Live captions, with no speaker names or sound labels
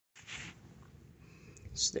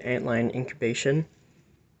It's the antlion incubation.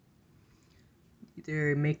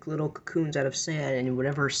 They make little cocoons out of sand, and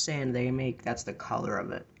whatever sand they make, that's the color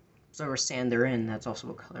of it. So whatever sand they're in, that's also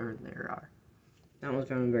what color they are. That one's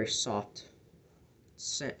found very soft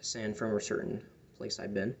sand from a certain place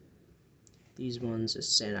I've been. These ones is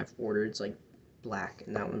sand I've ordered. It's like black,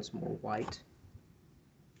 and that one's more white.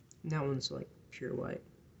 And that one's like pure white.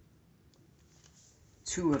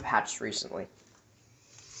 Two have hatched recently.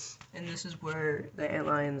 And this is where the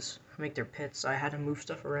antlions make their pits. I had to move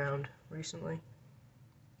stuff around recently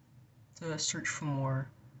to search for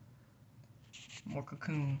more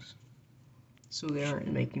cocoons. So they aren't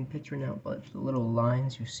making pits right now, but the little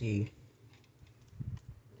lines you see,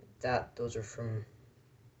 those are from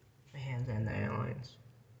my hands and the antlions.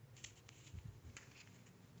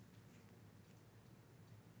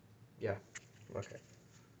 Yeah, okay.